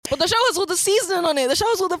But the show has all the seasoning on it. The show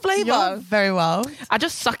has all the flavour. You're very well. I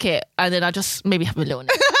just suck it and then I just maybe have a little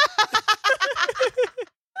nip.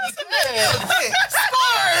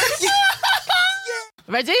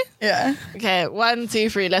 Ready? Yeah. Okay, 1, 2,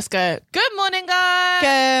 3, let's go. Good morning, guys.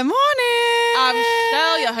 Good morning. I'm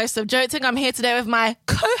Shell, your host of Joting. I'm here today with my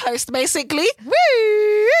co-host, basically. Woo!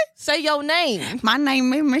 Say your name. My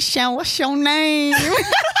name is Michelle. What's your name?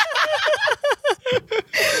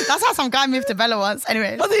 That's how some guy moved to Bella once.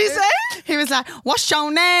 Anyway. What did he say? He was like, what's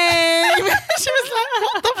your name? She was like,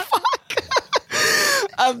 what the fuck?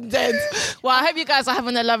 I'm dead. Well, I hope you guys are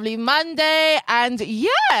having a lovely Monday. And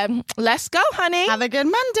yeah, let's go, honey. Have a good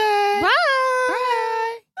Monday. Bye.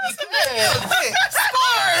 Bye.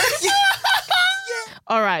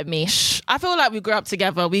 All right, Mish. I feel like we grew up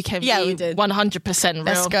together. We can Yeah, be we did. 100% real.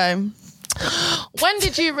 Let's go. When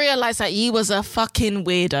did you realise that you was a fucking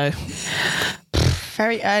weirdo?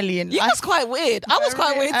 Very early in You life. was quite weird. I was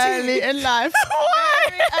quite weird too. Early in life.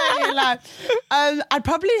 Very early in life. I'd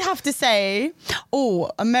probably have to say,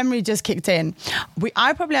 a memory just kicked in.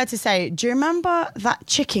 I probably had to say, do you remember that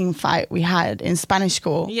chicken fight we had in Spanish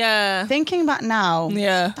school? Yeah. Thinking back now,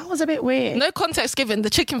 Yeah. that was a bit weird. No context given. The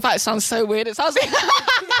chicken fight sounds so weird. It sounds like,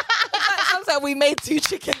 it sounds like we made two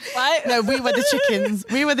chickens fight. No, we were the chickens.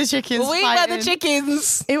 We were the chickens. We fighting. were the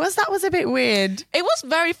chickens. That was a bit weird. It was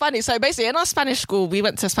very funny. So basically, in our Spanish school, we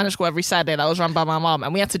went to Spanish school every Saturday that was run by my mom,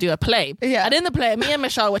 and we had to do a play. Yeah. And in the play, me and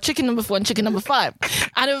Michelle were chicken number 4 and chicken number 5.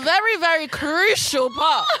 And a very, very crucial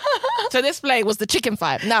part to this play was the chicken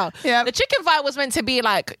fight. Now, the chicken fight was meant to be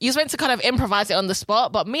like, you was meant to kind of improvise it on the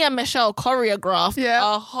spot, but me and Michelle choreographed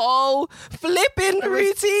a whole flipping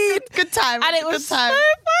routine. Good time. And it was so funny.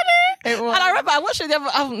 It was. And I remember I watched it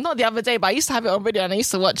not the other day, but I used to have it on video and I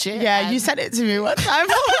used to watch it. Yeah, you sent it to me one time.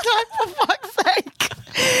 I was like, for fuck's sake.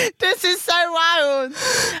 This is so wild.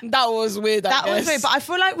 That was weird. That was weird. But I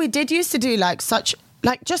feel like we did used to do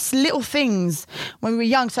just little things when we were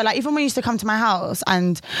young. So like even when you used to come to my house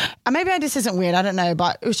and maybe this isn't weird, I don't know,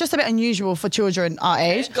 but it was just a bit unusual for children our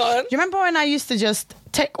age. Go on. Do you remember when I used to just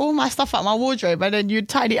take all my stuff out my wardrobe and then you'd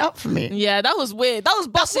tidy up for me? Yeah, that was weird. That was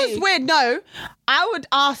bossy. That was weird. No, I would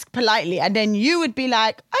ask politely and then you would be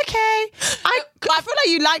like, okay. I feel like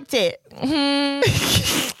you liked it.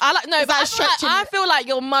 I feel like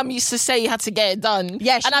your mum used to say you had to get it done.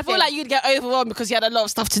 Yeah, and I feel like you'd get overwhelmed because you had a lot of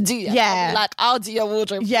stuff to do. Yeah. Like, I'll do your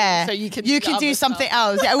wardrobe. Yeah. So you can do something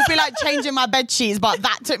else. Yeah, it would be like changing my bed sheets, but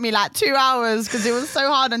that took me like 2 hours because it was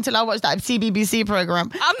so hard until I watched that CBBC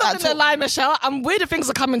program. I'm not going to lie, Michelle. Weirder things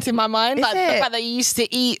are coming to my mind. Is Like it? the fact that you used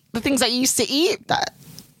to eat, the things that you used to eat.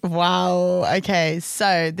 Wow. Okay.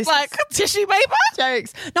 So this like is tissue paper?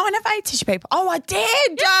 jokes. No, I never ate tissue paper. Oh, I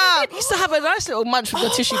did. You used to have a nice little munch with the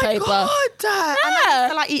tissue paper. God. And I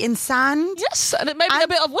used to like eating sand. Yes, and maybe a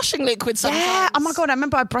bit of washing liquid sometimes. Yeah. Oh my God. I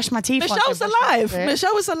remember I brushed my teeth. Michelle was alive.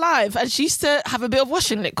 Michelle was alive, and she used to have a bit of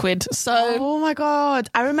washing liquid. So, oh my God.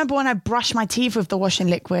 I remember when I brushed my teeth with the washing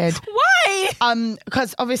liquid. Why?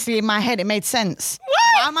 Because obviously in my head it made sense.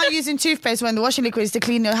 Why? Why am I using toothpaste when the washing liquid is to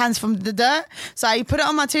clean your hands from the dirt? So I put it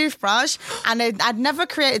on my toothbrush, and I'd never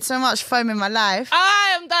created so much foam in my life.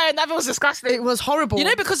 I am dying. That was disgusting. It was horrible. You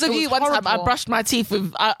know, because of you, one time I brushed my teeth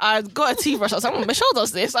with, I got a toothbrush. I was like, Michelle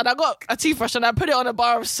does this. And I got a toothbrush and I put it on a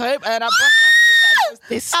bar of soap and I brushed my teeth with that. It was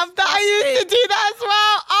disgusting. I used to do that as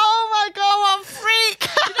well. Oh my God, what a freak.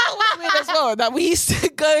 You know what was weird as well? That we used to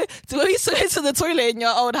go to the toilet in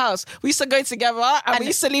your old house. We used to go together and we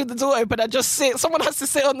used to leave the door open and just sit. Someone has to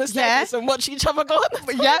sit on the staircase and watch each other go on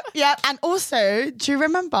the toilet. Yep. And also, do you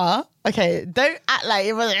remember? Okay, don't act like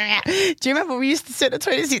it was. Do you remember we used to sit in the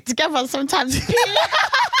toilet seat together sometimes?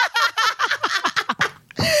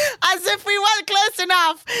 As if we weren't close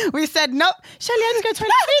enough. We said, nope, Shelley, I had to go to the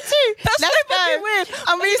toilet. Me too. That's Let's so go. fucking weird.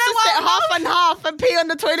 And we used to sit half and half and pee on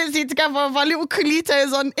the toilet seat together with our little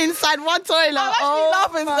culitos on inside one toilet. I'm actually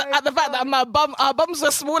laughing at the fact that our bums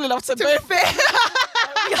were small enough to both fit.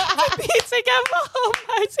 We had to be together. Oh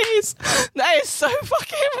my days. That is so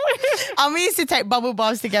fucking weird. And we used to take bubble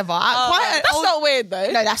baths together. That's not weird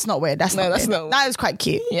though. No, that's not weird. That's not weird. That was quite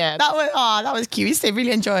cute. Yeah. That was cute. We used to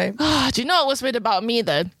really enjoy. Do you know what was weird about me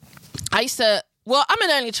though? I'm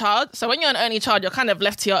an only child. So when you're an only child, you're kind of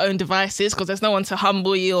left to your own devices because there's no one to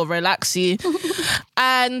humble you or relax you.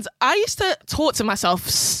 And I used to talk to myself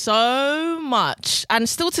so much. And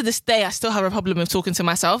still to this day, I still have a problem with talking to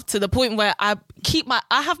myself to the point where I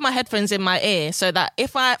have my headphones in my ear so that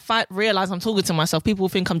if I realize I'm talking to myself, people will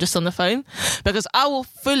think I'm just on the phone. Because I will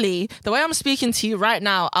the way I'm speaking to you right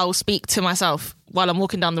now, I will speak to myself while I'm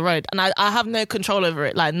walking down the road, and I have no control over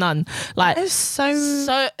it, like none. Like It's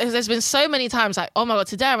so there's been so many times like, oh my God,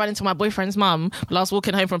 today I ran into my boyfriend's mum while I was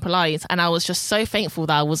walking home from Pilates, and I was just so thankful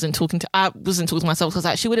that I wasn't talking to myself, because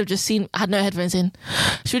like she would have just seen, I had no headphones in,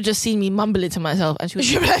 she would have just seen me mumbling to myself, and she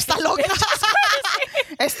would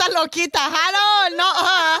Esta loquita, hello, not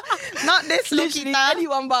her, not this literally loquita.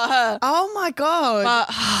 anyone but her. Oh my God.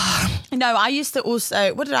 But No, I used to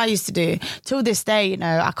also, what did I used to do? Till this day, you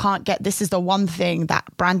know, I can't get, this is the one thing that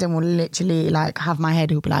Brandon will literally like have my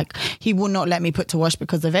head, he'll be like, he will not let me put to wash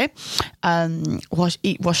because of it.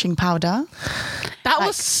 Eat washing powder. that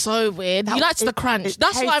was so weird. He likes the crunch.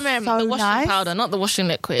 That's what I meant. so The washing nice. powder, not the washing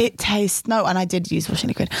liquid. It tastes, no, and I did use washing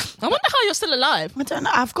liquid. I wonder how you're still alive. I don't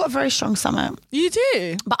know, I've got a very strong stomach. You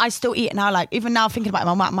do? But I still eat it now. Like, even now thinking about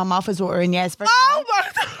it, my mouth is watering. Yeah, it's very Oh wild. my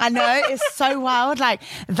God. I know, it's so wild. Like,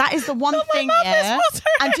 that is the one thing, mouth is yeah. watering.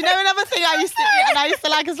 And do you know another thing I used to eat and I used to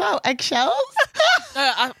like as well? Eggshells.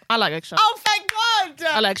 No, I like eggshell. Oh, thank God.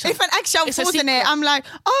 I like eggshells. If an eggshell It's a falls in it, secret. I'm like,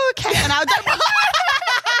 oh, okay. And I'll don't.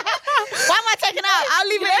 Why am I taking out? I'll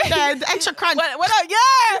leave it in there. The extra crunch.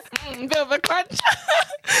 Bit of a crunch.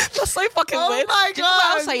 That's so fucking Oh weird. my Do you know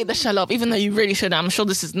what else God. I eat the shell of? Even though you really shouldn't. I'm sure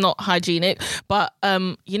this is not hygienic. But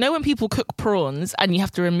you know when people cook prawns and you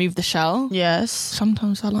have to remove the shell? Yes.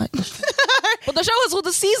 Sometimes I like the shell. But the shell has all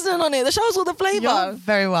the seasoning on it. The shell has all the flavour. You're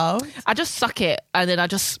very well. I just suck it and then I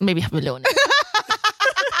just maybe have a little nip.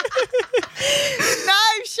 No,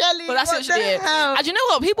 Shelley. But that's what literally the it. hell? And you know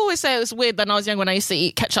what? People always say it was weird when I was young when I used to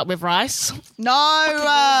eat ketchup with rice.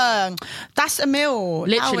 No, that's a meal.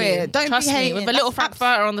 Literally. Allow it. Don't Trust be me. hating. With a little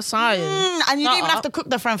frankfurter on the side. And you didn't even have to cook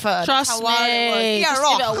the frankfurter. Trust me. Yeah, Just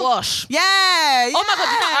give it a wash. Yeah. Oh my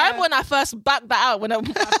God, you know, I remember when I first backed that out when my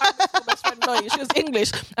best friend Lloyd, she was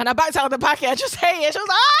English, and I backed out of the packet, I just hated it. She was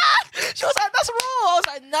like, ah! She was like, that's raw. I was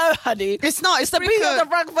like, no, honey. It's not. It's the beat of the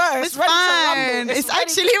Frankfurt. It's ready to fine. rumble. It's ready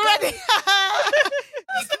actually to go. ready.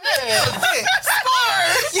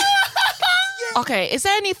 Okay, is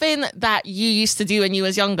there anything that you used to do when you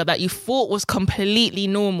was younger that you thought was completely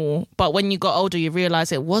normal, but when you got older you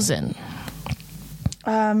realised it wasn't?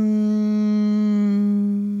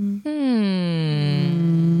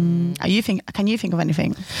 Can you think of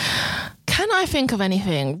anything? Can I think of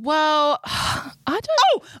anything? Well, I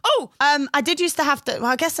don't. I did used to have to. Well,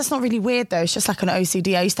 I guess that's not really weird though. It's just like an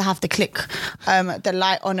OCD. I used to have to click the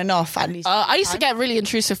light on and off at least. I used to get really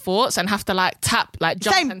intrusive thoughts and have to like tap, like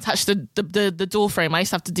jump Same. and touch the door frame. I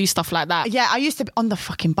used to have to do stuff like that. Yeah, I used to be on the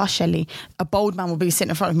fucking bus, Shelley. A bold man would be sitting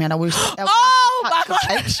in front of me and I would Oh my touch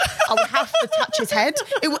his head. I would have to touch his head.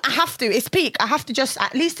 I have to. It's peak. I have to just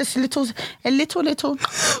at least a little,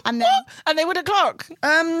 and then. And they wouldn't clock.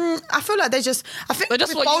 I feel like they just. I think They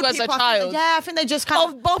just with want you bold as a people, child. I think they just kind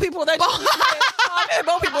of. Bold people, they just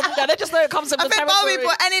bold people do that. They just know it comes with I the think bold territory.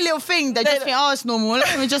 people, any little thing, they just think, oh, it's normal.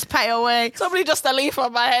 Let me just pat it away. Somebody just a leaf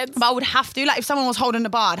on my head. But I would have to, like, if someone was holding the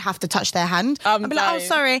bar, I'd have to touch their hand. I'd be like, oh, dying.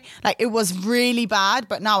 sorry. Like, it was really bad,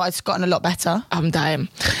 but now it's gotten a lot better. I'm dying.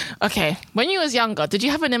 Okay, when you was younger, did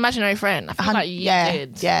you have an imaginary friend? I feel like you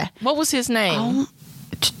did. Yeah. What was his name?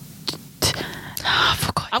 I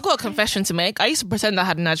forgot. I've got a confession to make. I used to pretend I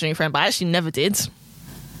had an imaginary friend, but I actually never did.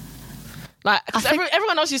 Like, 'cause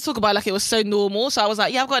everyone else used to talk about it like it was so normal. So I was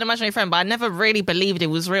like, yeah, I've got an imaginary friend, but I never really believed it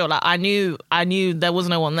was real. Like, I knew there was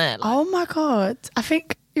no one there. Like, Oh my God. I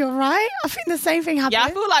think you're right. I think the same thing happened. yeah,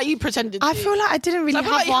 I feel like you pretended. I feel like I didn't really I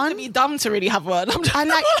feel have like you have one. to be dumb to really have one. I'm just, I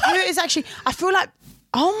like, you know, it's actually, I feel like,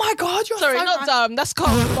 oh my God, you're sorry, so not right. dumb. That's cold.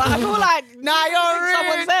 But I feel like Nah, you're rude.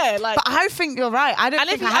 someone's there. Like, But I think you're right. I don't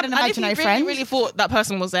think I had an imaginary if you friend. really thought that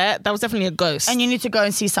person was there, that was definitely a ghost. And you need to go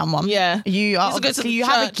and see someone. Yeah. You are need to go to obviously the you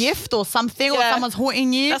have a church. gift or something, or Yeah. someone's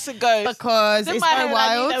haunting you. That's a ghost. Because In it's my so head, I knew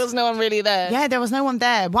wild. there was no one really there. Yeah, there was no one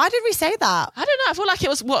there. Why did we say that? I don't know. I feel like it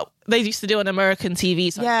was what they used to do on American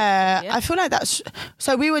TV. So Yeah, yeah. I feel like that's.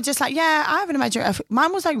 So we were just like, yeah, I have an imaginary.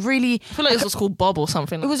 Mine was like really. I feel like this was called Bob or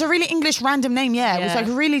something. It was a really English random name. Yeah, it was Yeah. like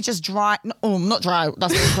really just dry. Oh, not dry.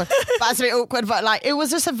 That's awkward. That's a bit awkward. But like, it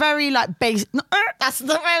was just a very like base. That's the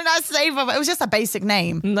very nice saver. But it was just a basic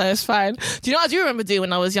name. No, it's fine. Do you know what I do remember doing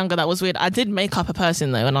when I was younger that was weird? I did make up a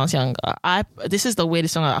person though when I was younger. This is the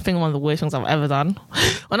weirdest thing. I think one of the weirdest things I've ever done.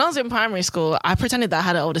 When I was in primary school, I pretended that I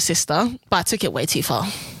had an older sister, but I took it way too far.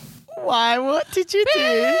 Why? What did you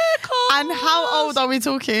do? Because And how old are we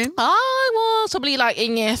talking? I was probably like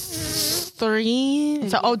in year 3.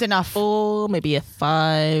 So old enough. 4, maybe year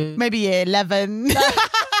 5. Maybe year 11.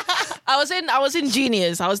 I was in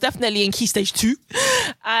juniors. I was definitely in key stage 2,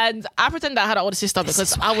 and I pretended I had an older sister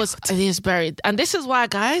because I was. It is buried, and this is why,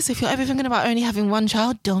 guys, if you're ever thinking about only having one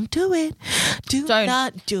child, don't do it. Don't.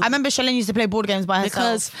 Not do it. I remember Shalene used to play board games by herself.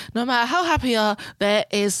 Because no matter how happy you are, there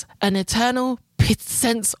is an eternal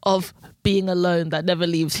sense of being alone that never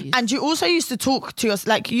leaves you. And you also used to talk to us,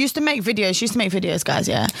 like, you used to make videos. She used to make videos, guys,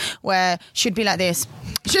 yeah, where she'd be like this.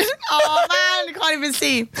 Oh, man, you can't even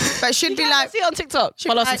see. But she'd be like... See it on TikTok.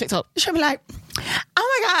 Follow us on TikTok. She'd be like,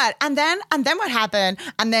 oh my God. And then what happened?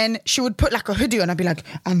 And then she would put like a hoodie on. I'd be like,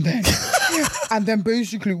 and then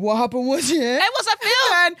basically what happened was, yeah. It was a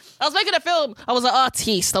film. I was making a film. I was an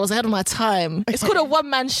artiste. I was ahead of my time. It's called a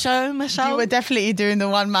one-man show, Michelle. You were definitely doing the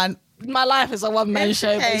one-man. My life is a one-man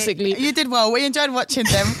show, basically. You did well. We enjoyed watching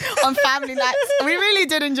them on family nights. We really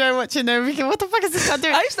did enjoy watching them. What the fuck is this guy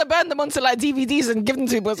doing? I used to burn them onto like DVDs and give them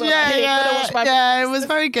to people. So it was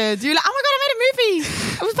very good. You were like, oh my God, I made a movie.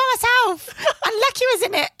 It was by myself. And Lucky was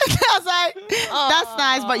in it. I was like, that's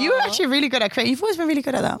nice. But you were actually really good at creating. You've always been really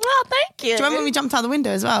good at that. Oh, thank you. Do you remember when we jumped out the window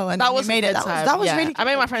as well? And that was made it. That was really good. I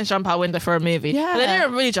made my friends jump out the window for a movie. Yeah. But they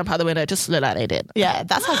didn't really jump out the window. It just looked like they did. Yeah,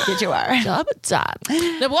 that's how good you are. Job done.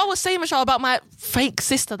 No, what I was saying, Michelle, about my fake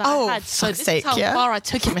sister that I had. So this is how far I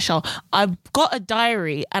took it, Michelle. I got a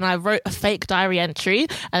diary and I wrote a fake diary entry,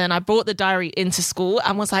 and then I brought the diary into school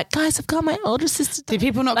and was like, guys, I've got my older sister. Did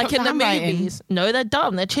people not like in the movies? No, they're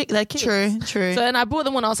dumb. They're kids. True. So then I brought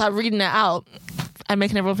them when I was like reading it out and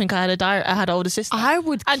making everyone think I had a diary. I had an older sister.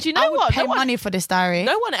 And you know what? Pay money for this diary.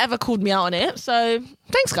 No one ever called me out on it. So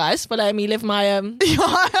thanks, guys, for letting me live my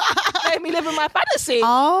letting me live in my fantasy.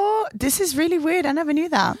 Oh, this is really weird. I never knew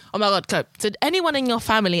that. Oh my God, Cope. Did anyone in your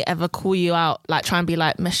family ever call you out, like try and be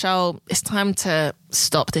like, Michelle, it's time to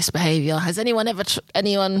stop this behavior? Has anyone ever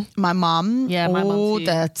anyone? My mum. Yeah, my mum all too.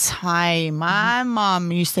 the time. My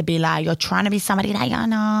mum used to be like, you're trying to be somebody that you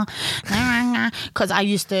know. Because I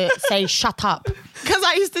used to say, shut up. Because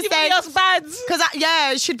I used to say,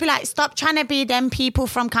 she'd be like, stop trying to be them people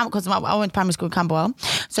from Camberwell. Because I went to primary school in Camberwell.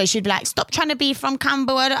 So she'd be like, stop trying to be from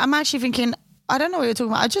Camberwell. I'm actually thinking, I don't know what you're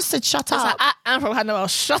talking about. I just said shut up. Like, I'm from Camberwell.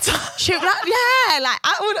 Shut up. She would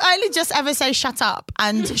I would only just ever say shut up,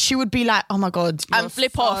 and she would be like, oh my God, and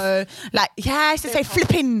flip off. Like, yeah, I used to say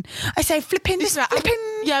flipping. I say flipping. This flipping.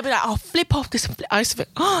 Yeah, I'd be like, oh, flip off this. I used to think,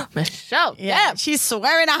 oh, Michelle. Yeah, she's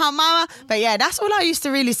swearing at her mama. But yeah, that's all I used to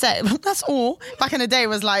really say. That's all. Back in the day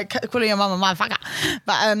was like calling your mama motherfucker.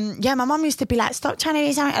 But yeah, my mum used to be like, stop trying to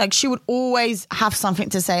do something. Like, she would always have something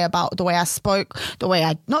to say about the way I spoke,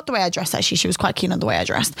 not the way I dressed. Actually, she was quite keen on the way I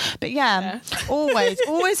dressed. But yeah.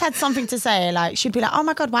 always had something to say. Like, she'd be like, oh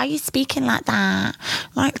my God, why are you speaking like that?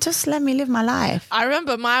 Like, just let me live my life. I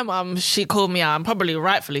remember my mum, she called me out, and probably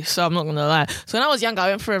rightfully so, I'm not gonna lie. So when I was younger, I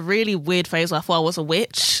went through a really weird phase where I thought I was a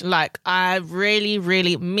witch. Like, I really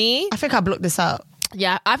I think I blocked this out.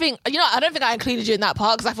 Yeah, I think, I don't think I included you in that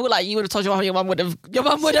part, because I feel like you would have told your mum would have taken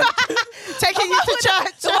you to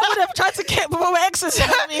church. Your mum would have tried to get Mama exorcism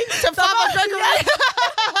me to Father Gregory.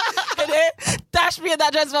 And then dash me in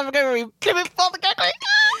that dress, Father Gregory. Give me Father Gregory.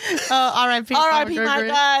 R.I.P. R.I.P. my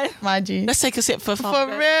guy. My G. Let's take a sip for Father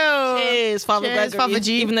Gregory. For real. Cheers, Father Gregory. Father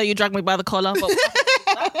G. Even though you dragged me by the collar. But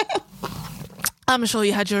I'm sure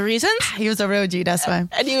you had your reasons. He was a real G, that's fine.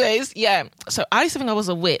 Anyways, yeah. So I used to think I was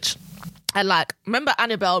a witch. And like, remember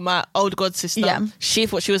Annabelle, my old god sister? Yeah. She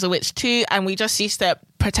thought she was a witch too. And we just used to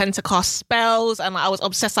pretend to cast spells. And like, I was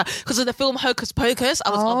obsessed. Because of the film Hocus Pocus, I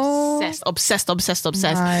was obsessed.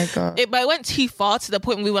 My God. But it went too far to the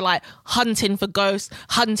point where we were like hunting for ghosts,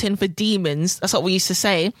 hunting for demons. That's what we used to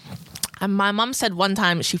say. And my mum said one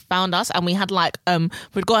time she found us and we had like,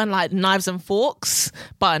 we'd go on like knives and forks,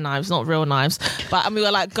 butter knives, not real knives. And we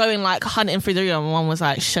were like going like hunting through the room. And my mum was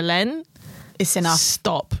like, Shalene, it's enough.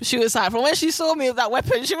 Stop. She was like, from when she saw me with that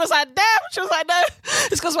weapon, she was like, damn. She was like, no, it's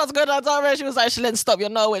because what's going on down there. She was like, Shalene, stop, you're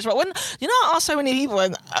no witch. But when, I asked so many people,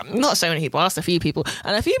 and not so many people, I asked a few people,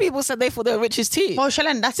 and a few people said they thought they were witches too. Well,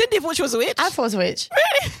 Shalene, Cindy thought she was a witch. I thought I was a witch.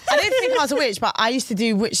 Really? I didn't think I was a witch, but I used to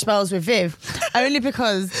do witch spells with Viv. Only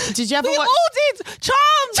because, did you ever watch? We all did. Charm!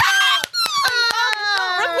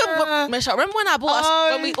 Remember when I bought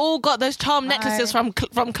us, when we all got those charm necklaces from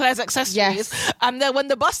Claire's Accessories? Yes. And then when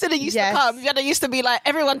the bus didn't used to come, it used to be like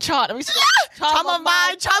everyone chant. And we used to go, charm on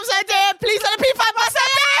mine, charms are dead, please let the P5 bus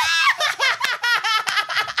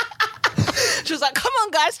She was like, come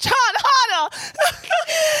on guys, chant harder.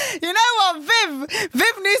 You know what,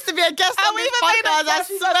 Viv needs to be a guest on this podcast. I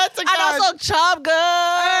swear to God. And our song, Charm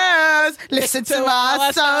Girls, listen to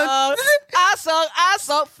our song. Our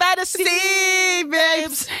song, fantasy,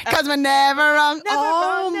 babes, because we're never wrong.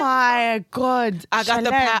 Oh my God. I got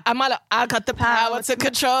the power to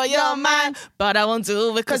control your mind, but I won't do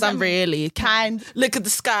it because I'm really kind. Look at the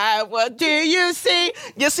sky, what do you see?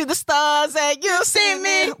 You see the stars and you see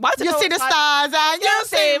me. You see the stars and you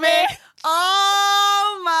see me.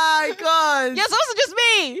 Oh my God. Yes, also just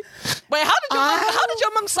me. Wait, how did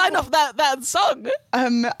your mum sign off that song?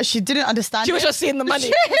 She didn't understand. She was just seeing the money. She,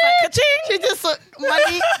 It was like, ka-ching. she just saw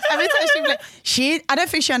money every time she like, I don't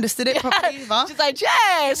think she understood it properly either. She's like,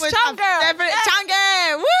 yes, Changa.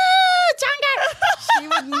 Changa, woo, Changa. She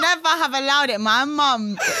would never have allowed it. My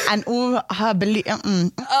mum and all her belief.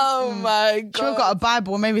 Oh my God. She would have got a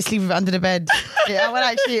Bible and maybe sleep with it under the bed. Yeah, well,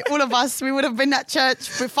 actually, all of us, we would have been at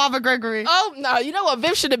church with Father Gregory. Oh no, you know what?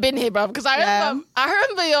 Viv should have been here, bro. Because I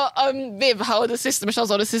remember your Viv, her older sister,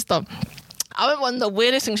 Michelle's older sister. I remember one of the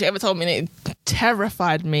weirdest things she ever told me, and it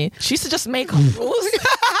terrified me. She used to just make up rules. She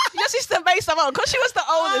just used to make stuff up because she was the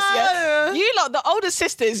oldest. Yeah, you lot, the older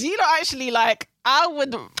sisters, you lot actually like. I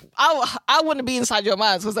wouldn't be inside your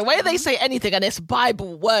minds because the way they say anything and it's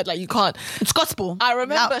Bible word, like you can't. It's gospel. I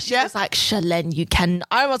remember she was like, Shalene, you can.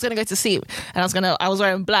 I was gonna go to sleep and I was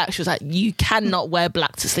wearing black. She was like, you cannot wear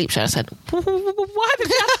black to sleep. I said, why?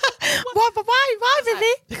 Why,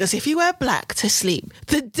 Vivi? Because if you wear black to sleep,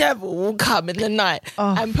 the devil will come in the night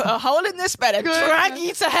and put a hole in this bed and drag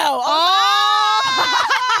you to hell.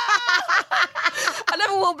 I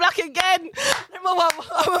never wore black again. I remember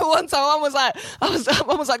one time I was like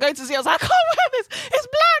going to see. I was like, I can't wear this. It's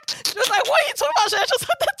black. She was like, what are you talking about? She was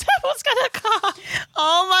like, the devil's gonna come.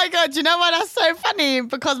 Oh my God! You know what? That's so funny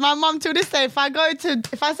because my mum to this day, if I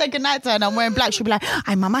say goodnight to her and I'm wearing black, she'll be like,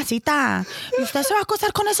 "Ay, mamacita, ¿usted se va a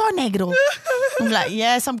acostar con eso negro?" I'm like,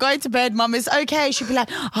 "Yes, I'm going to bed, mum. It's okay." She'll be like,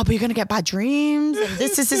 "Oh, but you're gonna get bad dreams and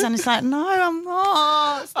this, and it's like, no, I'm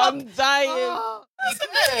not. Stop. I'm dying."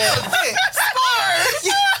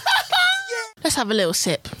 Let's have a little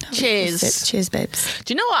sip. Cheers. Cheers, babes.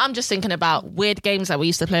 Do you know what I'm just thinking about? Weird games that we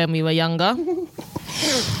used to play when we were younger.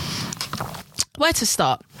 Where to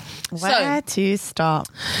start? To start?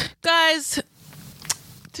 Guys,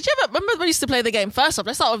 did you ever remember we used to play the game? First off,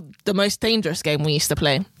 let's start with the most dangerous game we used to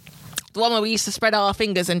play. The one where we used to spread out our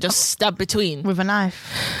fingers and just stab between. With a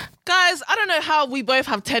knife. Guys, I don't know how we both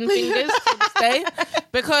have 10 fingers to this day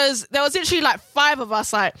because there was literally like 5 of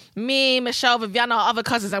us, like me, Michelle, Viviana, our other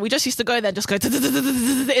cousins, and we just used to go there and just go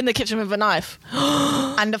in the kitchen with a knife.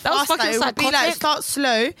 And the faster it would be like start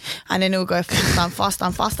slow and then it will go faster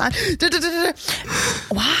and faster.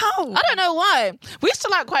 Wow. I don't know why. We used to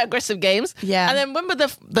like quite aggressive games. Yeah. And then remember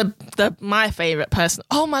the my favourite person.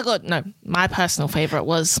 Oh my God, no. My personal favourite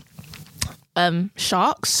was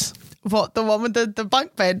sharks. What, the one with the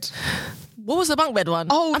bunk bed? What was the bunk bed one?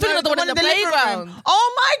 Oh, I'm thinking of the one in the playground.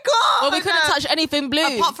 Oh my God! Well, we couldn't touch anything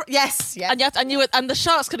blue. Apart from, yes. And the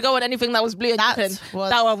sharks could go on anything that was blue. That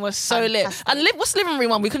one was so fantastic. Lit. And what's the living room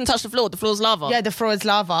one? We couldn't touch the floor. The floor's lava. Yeah, the floor is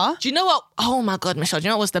lava. Do you know what? Oh my God, Michelle. Do you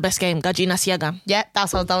know what was the best game? Gajina Siaga. Yeah,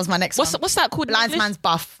 that was my next one. What's that called? Blind man's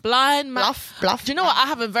buff. Blind man. Bluff. Do you know what? I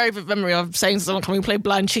have a very vivid memory of saying to someone, "Can we play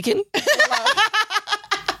blind chicken?"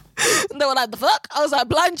 They were like, "The fuck?" I was like,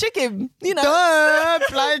 "Blind chicken," you know. Duh,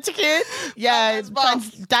 blind chicken. Yeah,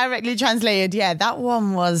 directly translated. Yeah, that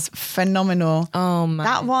one was phenomenal. Oh man,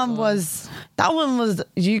 that one was.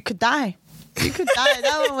 You could die. You could die.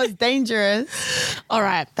 That one was dangerous. All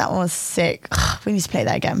right, that one was sick. We need to play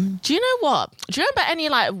that again. Do you know what? Do you remember any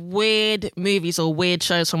like weird movies or weird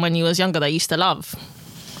shows from when you was younger that you used to love?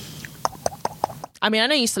 I mean, I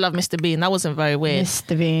know you used to love Mr. Bean. That wasn't very weird.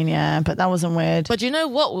 Mr. Bean, yeah, but that wasn't weird. But do you know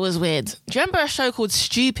what was weird? Do you remember a show called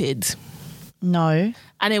Stupid? No.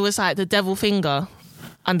 And it was like the devil finger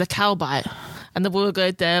and the cow bite. And the boy would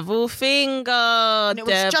go, devil finger, and it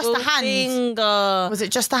was just a hand. Finger. Was it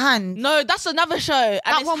just a hand? No, that's another show. And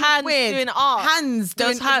that one was weird. Doing art. Hands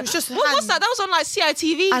doing art. It was just what was that? That was on like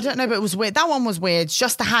CITV. I don't know, but it was weird. That one was weird.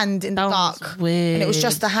 Just a hand in the dark. Weird. And it was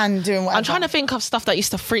just a hand doing whatever. I'm trying to think of stuff that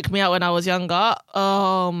used to freak me out when I was younger.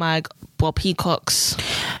 Oh my God. Well, peacocks.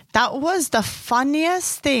 That was the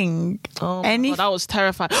funniest thing. Oh my God, that was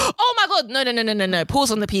terrifying. Oh my God. No.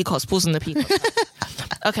 Pause on the peacocks.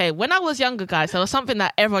 Okay, when I was younger, guys, there was something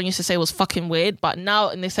that everyone used to say was fucking weird, but now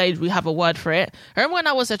in this age, we have a word for it. I remember when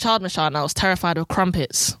I was a child, Michelle, and I was terrified of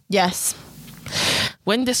crumpets. Yes.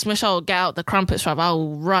 When this Michelle would get out the crumpets from, I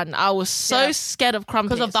will run. I was so scared of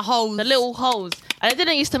crumpets. Because of the holes. The little holes. And it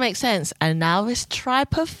didn't used to make sense. And now it's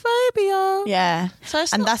trypophobia. Yeah. So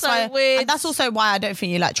it's not so weird. And that's also why I don't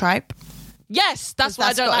think you like tripe. Yes, that's why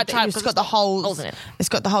I don't like tripe. It's got the holes in it. It's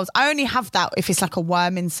got the holes. I only have that if it's like a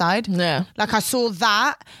worm inside. Yeah. Like I saw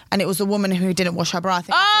that and it was a woman who didn't wash her bra. I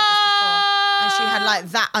think I said this before. And she had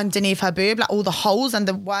like that underneath her boob, like all the holes and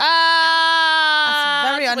the worm.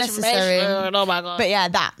 That's very unnecessary. Oh my God. But yeah,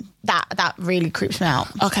 that really creeps me out.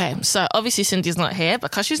 Okay, so obviously Cindy's not here.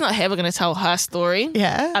 Because she's not here, we're going to tell her story.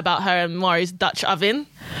 Yeah. About her and Maury's Dutch oven.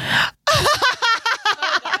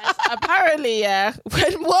 Apparently, yeah,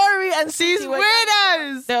 when Worry and Susie were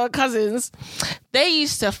weirdos. they were cousins, they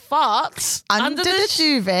used to fart Under the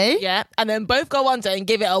duvet. Yeah, and then both go under and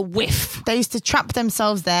give it a whiff. They used to trap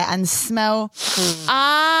themselves there and smell.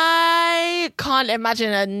 I can't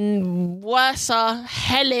imagine a worse,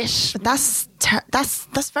 hellish. That's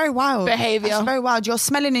very wild. Behaviour. That's very wild. You're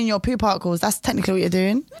smelling in your poo particles. That's technically what you're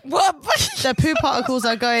doing. What? The poo particles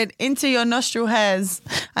are going into your nostril hairs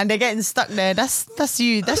and they're getting stuck there. That's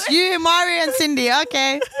you. That's you, Mari and Cindy.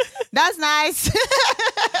 Okay. That's nice.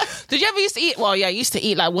 Did you ever used to eat? Well, yeah, I used to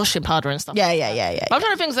eat like washing powder and stuff. Yeah. But I'm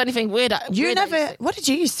trying to think if there's anything weird. You never. What did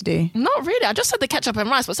you used to do? Not really. I just had the ketchup and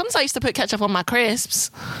rice, but sometimes I used to put ketchup on my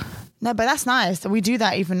crisps. No, but that's nice. We do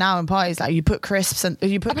that even now in parties. Like you put crisps and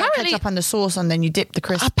you put ketchup on the sauce and then you dip the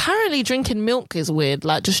crisps. Apparently drinking milk is weird.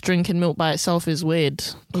 Like just drinking milk by itself is weird.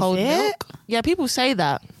 Cold milk. Yeah, people say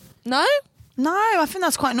that. No? No, I think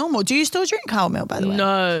that's quite normal. Do you still drink cow milk, by the way?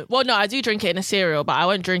 No. Well, no, I do drink it in a cereal, but I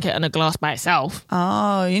won't drink it in a glass by itself.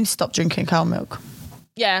 Oh, you need to stop drinking cow milk.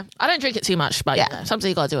 Yeah, I don't drink it too much, but yeah, something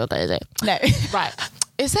you gotta do, I gotta do. No. Right.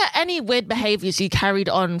 Is there any weird behaviours you carried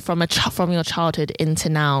on from your childhood into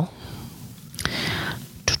now?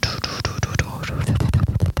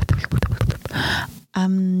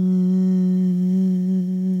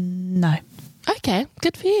 No. Okay,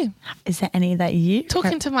 good for you. Is there any that you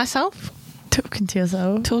Talking to myself. Talking to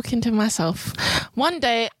yourself? Talking to myself. One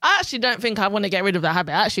day, I actually don't think I want to get rid of that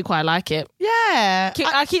habit. I actually quite like it. Yeah.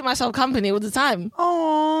 I keep myself company all the time.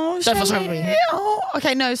 Oh, Don't feel sorry for me. Oh,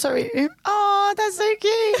 okay, no, sorry. Oh, that's so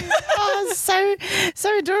cute. Oh,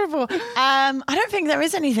 so adorable. I don't think there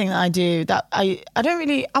is anything that I do that I don't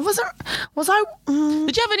really. Was I?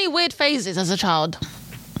 Did you have any weird phases as a child?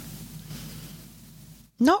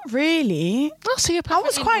 Not really. Oh, so you're I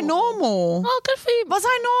was quite normal. Oh, good for you. Was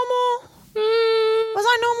I normal? Was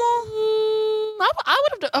I normal? I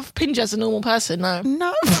would have pinned you as a normal person. No,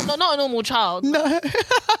 No. not a normal child. No.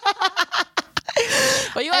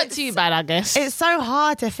 But you weren't too bad, I guess. It's so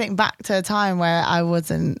hard to think back to a time where I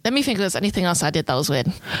wasn't. Let me think if there's anything else I did that was weird.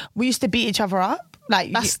 We used to beat each other up.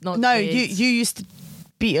 Like That's not No, weird. you used to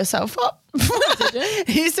beat yourself up.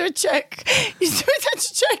 You used to check. You used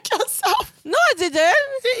to check yourself. No, I didn't.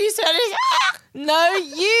 You said it. No,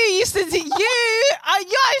 you used to.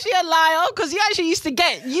 You're actually a liar because you actually used to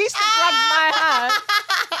grab my hand.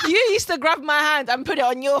 You used to grab my hand and put it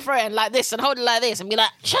on your friend like this and hold it like this and be like,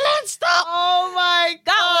 Shalane, stop. Oh my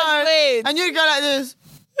God. That was weird. And you'd go like this.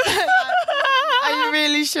 Are you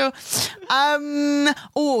really sure?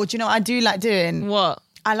 Oh, do you know what I do like doing? What?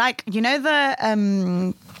 I like, you know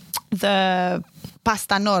the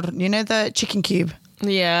pasta nor, you know the chicken cube?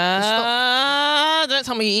 Yeah. Don't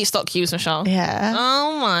tell me you eat stock cubes, Michelle. Yeah.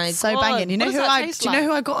 Oh my God. So banging. You know What who does that I? taste Do you know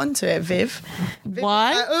who I got onto it? Viv.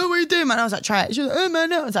 Why? Like, oh, what are you doing, man? I was like, try it. She was like, oh man,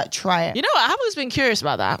 no. I was like, try it. You know what? I've always been curious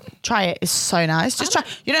about that. Try it. It's so nice. Just try.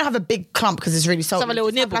 You don't have a big clump because it's really salty. Have a little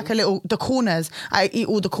Just have nibble. the corners. I eat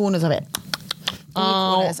all the corners of it.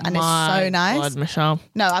 All the corners, and it's so nice. God, Michelle.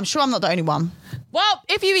 No, I'm sure I'm not the only one. Well,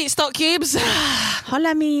 if you eat stock cubes,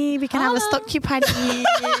 Holla me. We can have a stock cube party.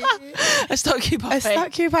 a stock cube A buffet.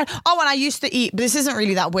 stock cube party. Oh, and I used to eat, but this isn't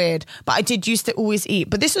really that weird, but I did used to always eat.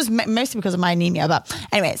 But this was mostly because of my anemia. But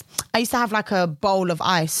anyways, I used to have like a bowl of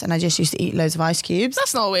ice and I just used to eat loads of ice cubes.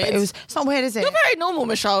 That's not weird. But it's not weird, is it? You're very normal,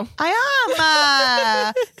 Michelle.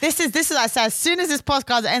 I am. This is I said, as soon as this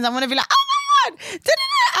podcast ends, I'm going to be like, oh my God.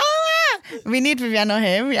 We need Viviana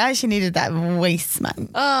here. We actually needed that waste, man.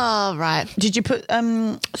 Oh, right. Did you put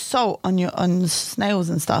salt on snails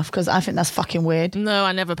and stuff? Because I think that's fucking weird. No,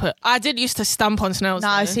 I never put. I did used to stamp on snails.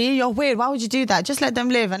 No, though. see, you're weird. Why would you do that? Just let them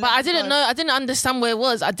live. But I didn't know. I didn't understand where it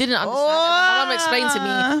was. I didn't understand. My mum explained to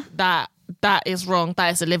me that is wrong.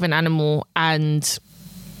 That is a living animal, and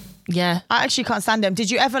yeah, I actually can't stand them. Did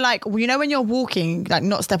you ever when you're walking, like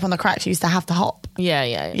not step on the cracks? You used to have to hop.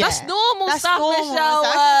 Yeah. That's normal That's stuff, normal. Michelle.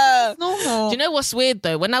 That's normal. Do you know what's weird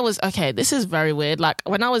though? When I was this is very weird. Like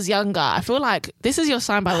when I was younger, I feel like this is your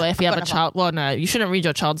sign, by the way, if you have a child. Well, no, you shouldn't read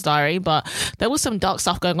your child's diary, but there was some dark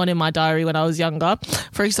stuff going on in my diary when I was younger.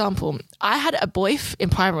 For example, I had a boyf in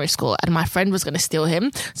primary school and my friend was going to steal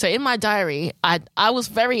him. So in my diary, I was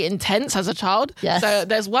very intense as a child. Yes. So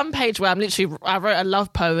there's one page where I wrote a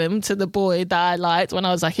love poem to the boy that I liked when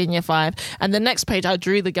I was like in year 5. And the next page, I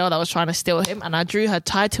drew the girl that was trying to steal him, and I drew her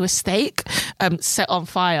tied to a stake, set on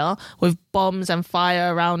fire with bombs and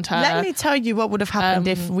fire around her. Let me tell you what would have happened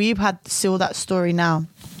if we had saw that story now.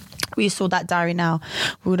 We saw that diary now.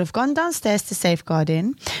 We would have gone downstairs to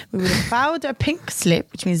safeguarding. We would have filed a pink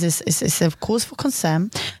slip, which means it's a cause for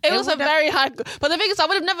concern. It was a very high, but the thing is, I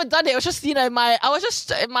would have never done it. It was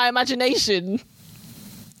just, my imagination.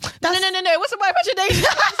 No. It wasn't my imagination.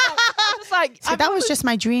 I was like, So that was just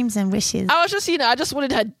my dreams and wishes. I was just, I just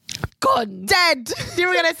wanted her gone. Dead. You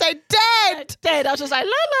were gonna say dead. Dead. I was just like,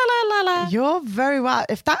 la, la, la, la, la. You're very wild.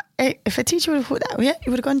 If a teacher would have thought that,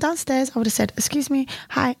 you would have gone downstairs. I would have said, excuse me,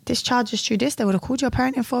 hi, this child just drew this. They would have called your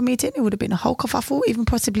parent in for a meeting. It would have been a whole kerfuffle, even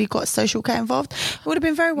possibly got social care involved. It would have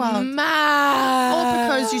been very wild. Mad.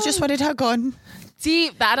 All because you just wanted her gone.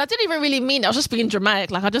 Deep that. I didn't even really mean it. I was just being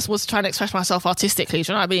dramatic. Like, I just was trying to express myself artistically.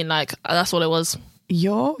 Do you know what I mean? Like, that's all it was.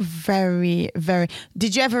 You're very, very...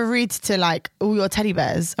 Did you ever read to like all your teddy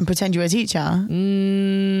bears and pretend you were a teacher?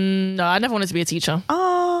 No, I never wanted to be a teacher.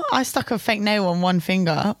 Oh, I stuck a fake nail on one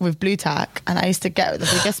finger with blue tack and I used to get the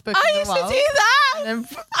biggest book I in used the to world. do that. And then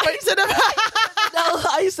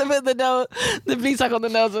I used to put the blue tack on the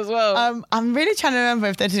nails as well. I'm really trying to remember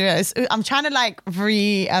if they do this. I'm trying to like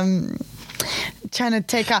trying to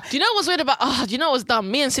take out... Do you know what's weird about... do you know what's dumb?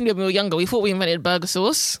 Me and Cindy, when we were younger, we thought we invented burger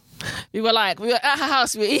sauce. We were at her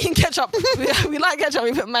house, we were eating ketchup. we like ketchup,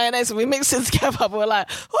 we put mayonnaise and we mixed it together. We were like,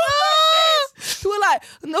 what? We were like,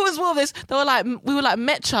 no one's more of this. We were like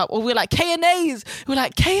Metchup, or we were like K&A's. We were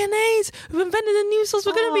like, K&A's, we've invented a new sauce,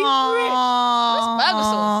 we're going to be rich. What's burger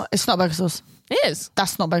sauce? It's not burger sauce. It is.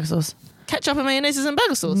 That's not burger sauce. Ketchup and mayonnaise isn't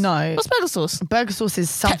burger sauce? No. What's burger sauce? Burger sauce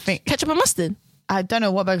is something... Ketchup and mustard? I don't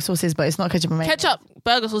know what burger sauce is, but it's not ketchup and mayonnaise. Ketchup.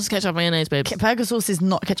 Burger sauce is ketchup and mayonnaise, babe. Burger sauce is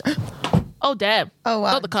not ketchup. Oh, damn. Oh,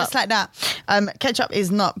 wow. Not the cup. Just like that. Ketchup is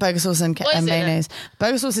not burger sauce and mayonnaise.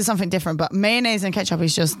 Burger sauce is something different, but mayonnaise and ketchup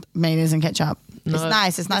is just mayonnaise and ketchup. No. It's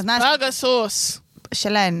nice. Burger sauce.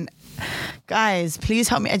 Shalene, guys, please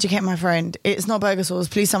help me educate my friend. It's not burger sauce.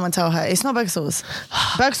 Please someone tell her. It's not burger sauce.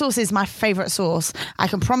 Burger sauce is my favourite sauce. I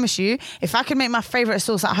can promise you, if I could make my favourite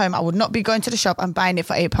sauce at home, I would not be going to the shop and buying it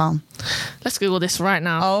for £8. Let's Google this right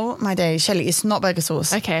now. Oh, my days. Shelly, it's not burger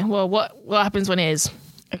sauce. Okay, well, what happens when it is?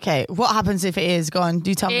 Okay, what happens if it is? Go on,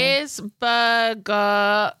 do tell me. Is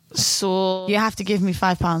burger sauce... You have to give me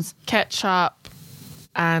 £5. Ketchup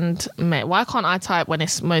and... Why can't I type when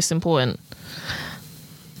it's most important?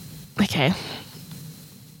 Okay.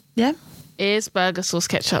 Yeah? Is burger sauce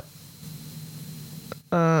ketchup?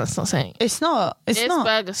 It's not saying. It's not. It's not.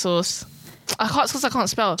 Burger sauce. I can't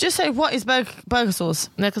spell. Just say, what is burger sauce?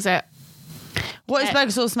 No, because What is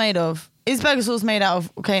burger sauce made of? Is burger sauce made out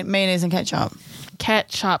of mayonnaise and ketchup?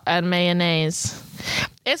 Ketchup and mayonnaise.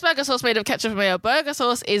 Is burger sauce made of ketchup and mayo? Burger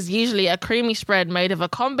sauce is usually a creamy spread made of a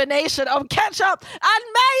combination of ketchup and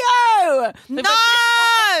mayo.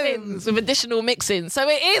 With additional mixing. So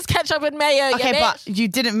it is ketchup and mayo. Okay, but you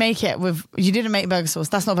didn't make burger sauce.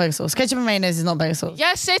 That's not burger sauce. Ketchup and mayonnaise is not burger sauce.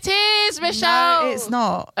 Yes, it is, Michelle. No, it's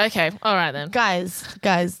not. Okay, all right then. Guys.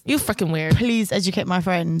 You fucking weird. Please educate my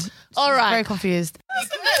friend. All right. Very confused.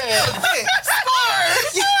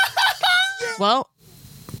 Well,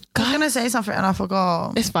 I was going to say something and I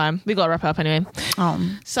forgot. It's fine. We got to wrap up anyway.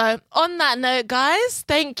 So on that note, guys,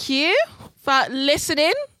 thank you for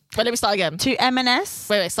listening. Wait, let me start again. To M&S.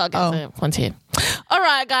 Wait, start again. So, 1, 2. All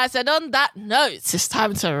right, guys. And on that note, it's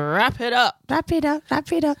time to wrap it up. Wrap it up.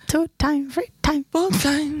 2 times, 3 times, 4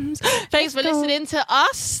 times. Thanks for listening to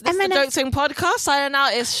us. This is the Joke Swing Podcast. Signing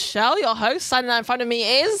out is Shell, your host. Signing out in front of me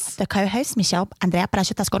is... The co-host, Michelle, Andrea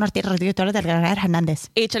Parachutas con Rodrigo del Hernández.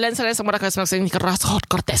 Y Chelen Samora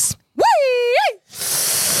Cortés.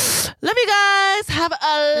 Love you guys. Have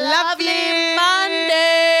a lovely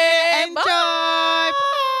Monday. Enjoy. Bye.